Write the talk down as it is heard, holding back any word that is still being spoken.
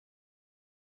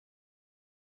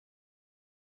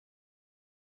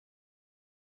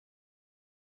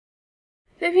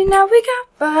Baby, now we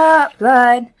got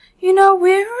blood. You know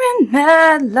we're in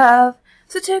mad love.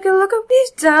 So take a look at what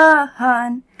we've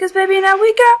done. 'Cause baby, now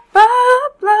we got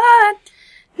blood.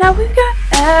 Now we've got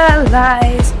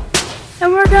allies.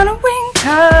 And we're gonna win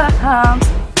comps.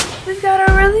 We've got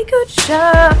a really good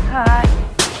shot.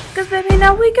 'Cause baby,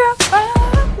 now we got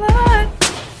blood.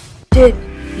 Did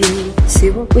you see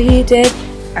what we did?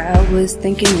 I was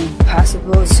thinking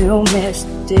impossible to miss.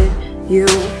 Did you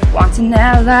want an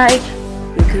ally?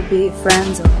 We could be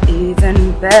friends or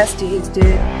even besties.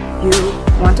 Did you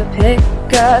want to pick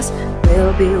us?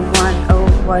 We'll be one. Oh,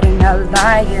 what an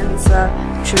alliance. A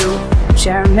true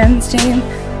chairman's team.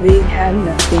 We had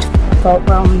nothing to fault,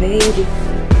 well maybe.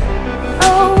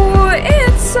 Oh,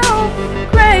 it's so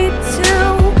great to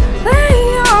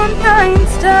play on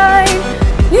Einstein.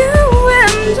 You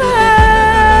and I.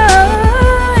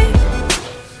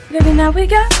 Baby, now we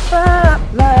got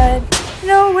blood.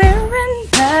 No, we're in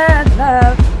bad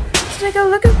love. Let's take a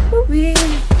look at what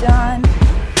we've done.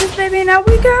 'Cause baby, now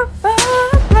we got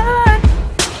blood.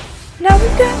 Now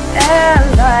we've got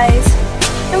allies.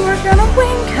 And we're gonna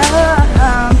win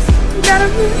comps. We got a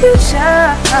really good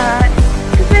shot.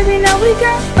 'Cause baby, now we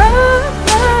got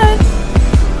blood.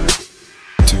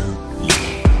 Do you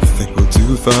think we'll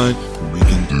do fine? We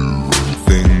can do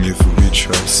anything if we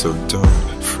try, so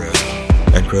don't fret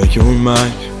and cry your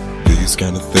mind. These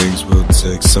kind of things will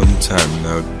take some time.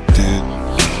 Now did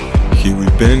you hear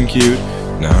we've been cute?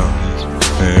 Now his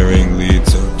preparing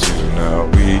leads up to now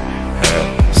we have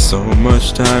so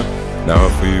much time. Now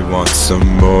if we want some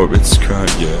more, it's crime,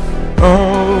 yeah.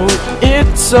 Oh,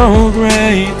 it's so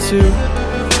great to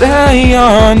play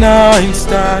on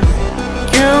Einstein,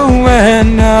 you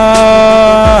and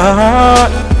I.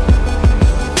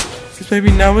 'Cause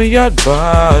baby, now we got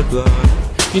blood.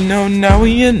 You know, now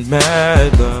we in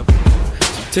mad love.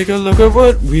 So take a look at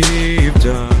what we've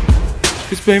done.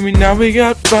 'Cause baby, now we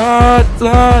got blood.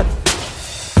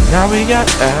 Now we got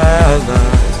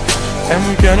allies. And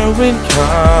we're gonna win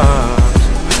cars.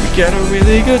 We get a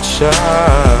really good shot.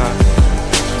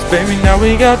 'Cause baby, now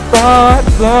we got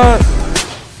blood.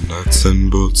 Nuts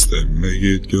and bolts that make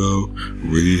it go.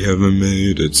 We haven't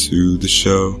made it to the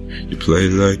show. You play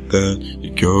like that,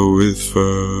 you go with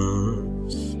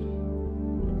first.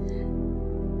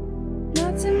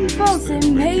 Nuts and bolts that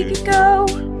make it go.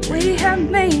 We have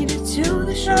made it to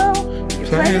the show. You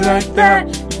Play like that,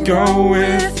 you go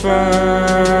with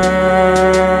first.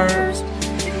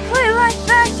 You play like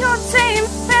that, your team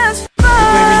is first.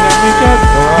 Baby, now we got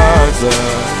blood.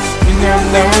 You know,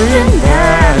 now we're in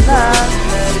bad love.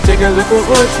 So take a look at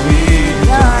what we've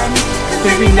done.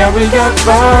 Baby, now we got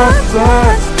blood.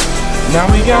 Now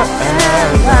we got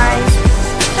allies.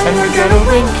 And we're gonna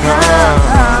win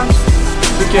comps.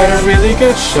 We get a really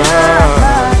good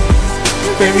shot.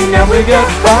 Baby, now we got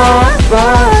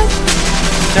blood.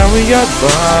 Now we got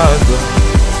blood.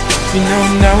 You know,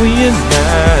 now we in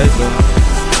mad love.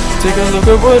 Take a look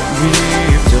at what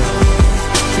we've done.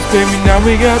 'Cause baby, now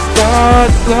we got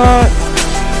blood.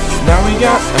 Now we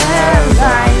got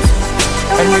allies.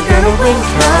 And we're gonna win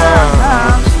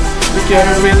comps. We get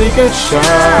a really good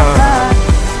shot.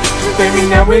 Baby,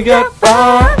 now we got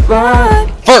blood.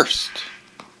 First.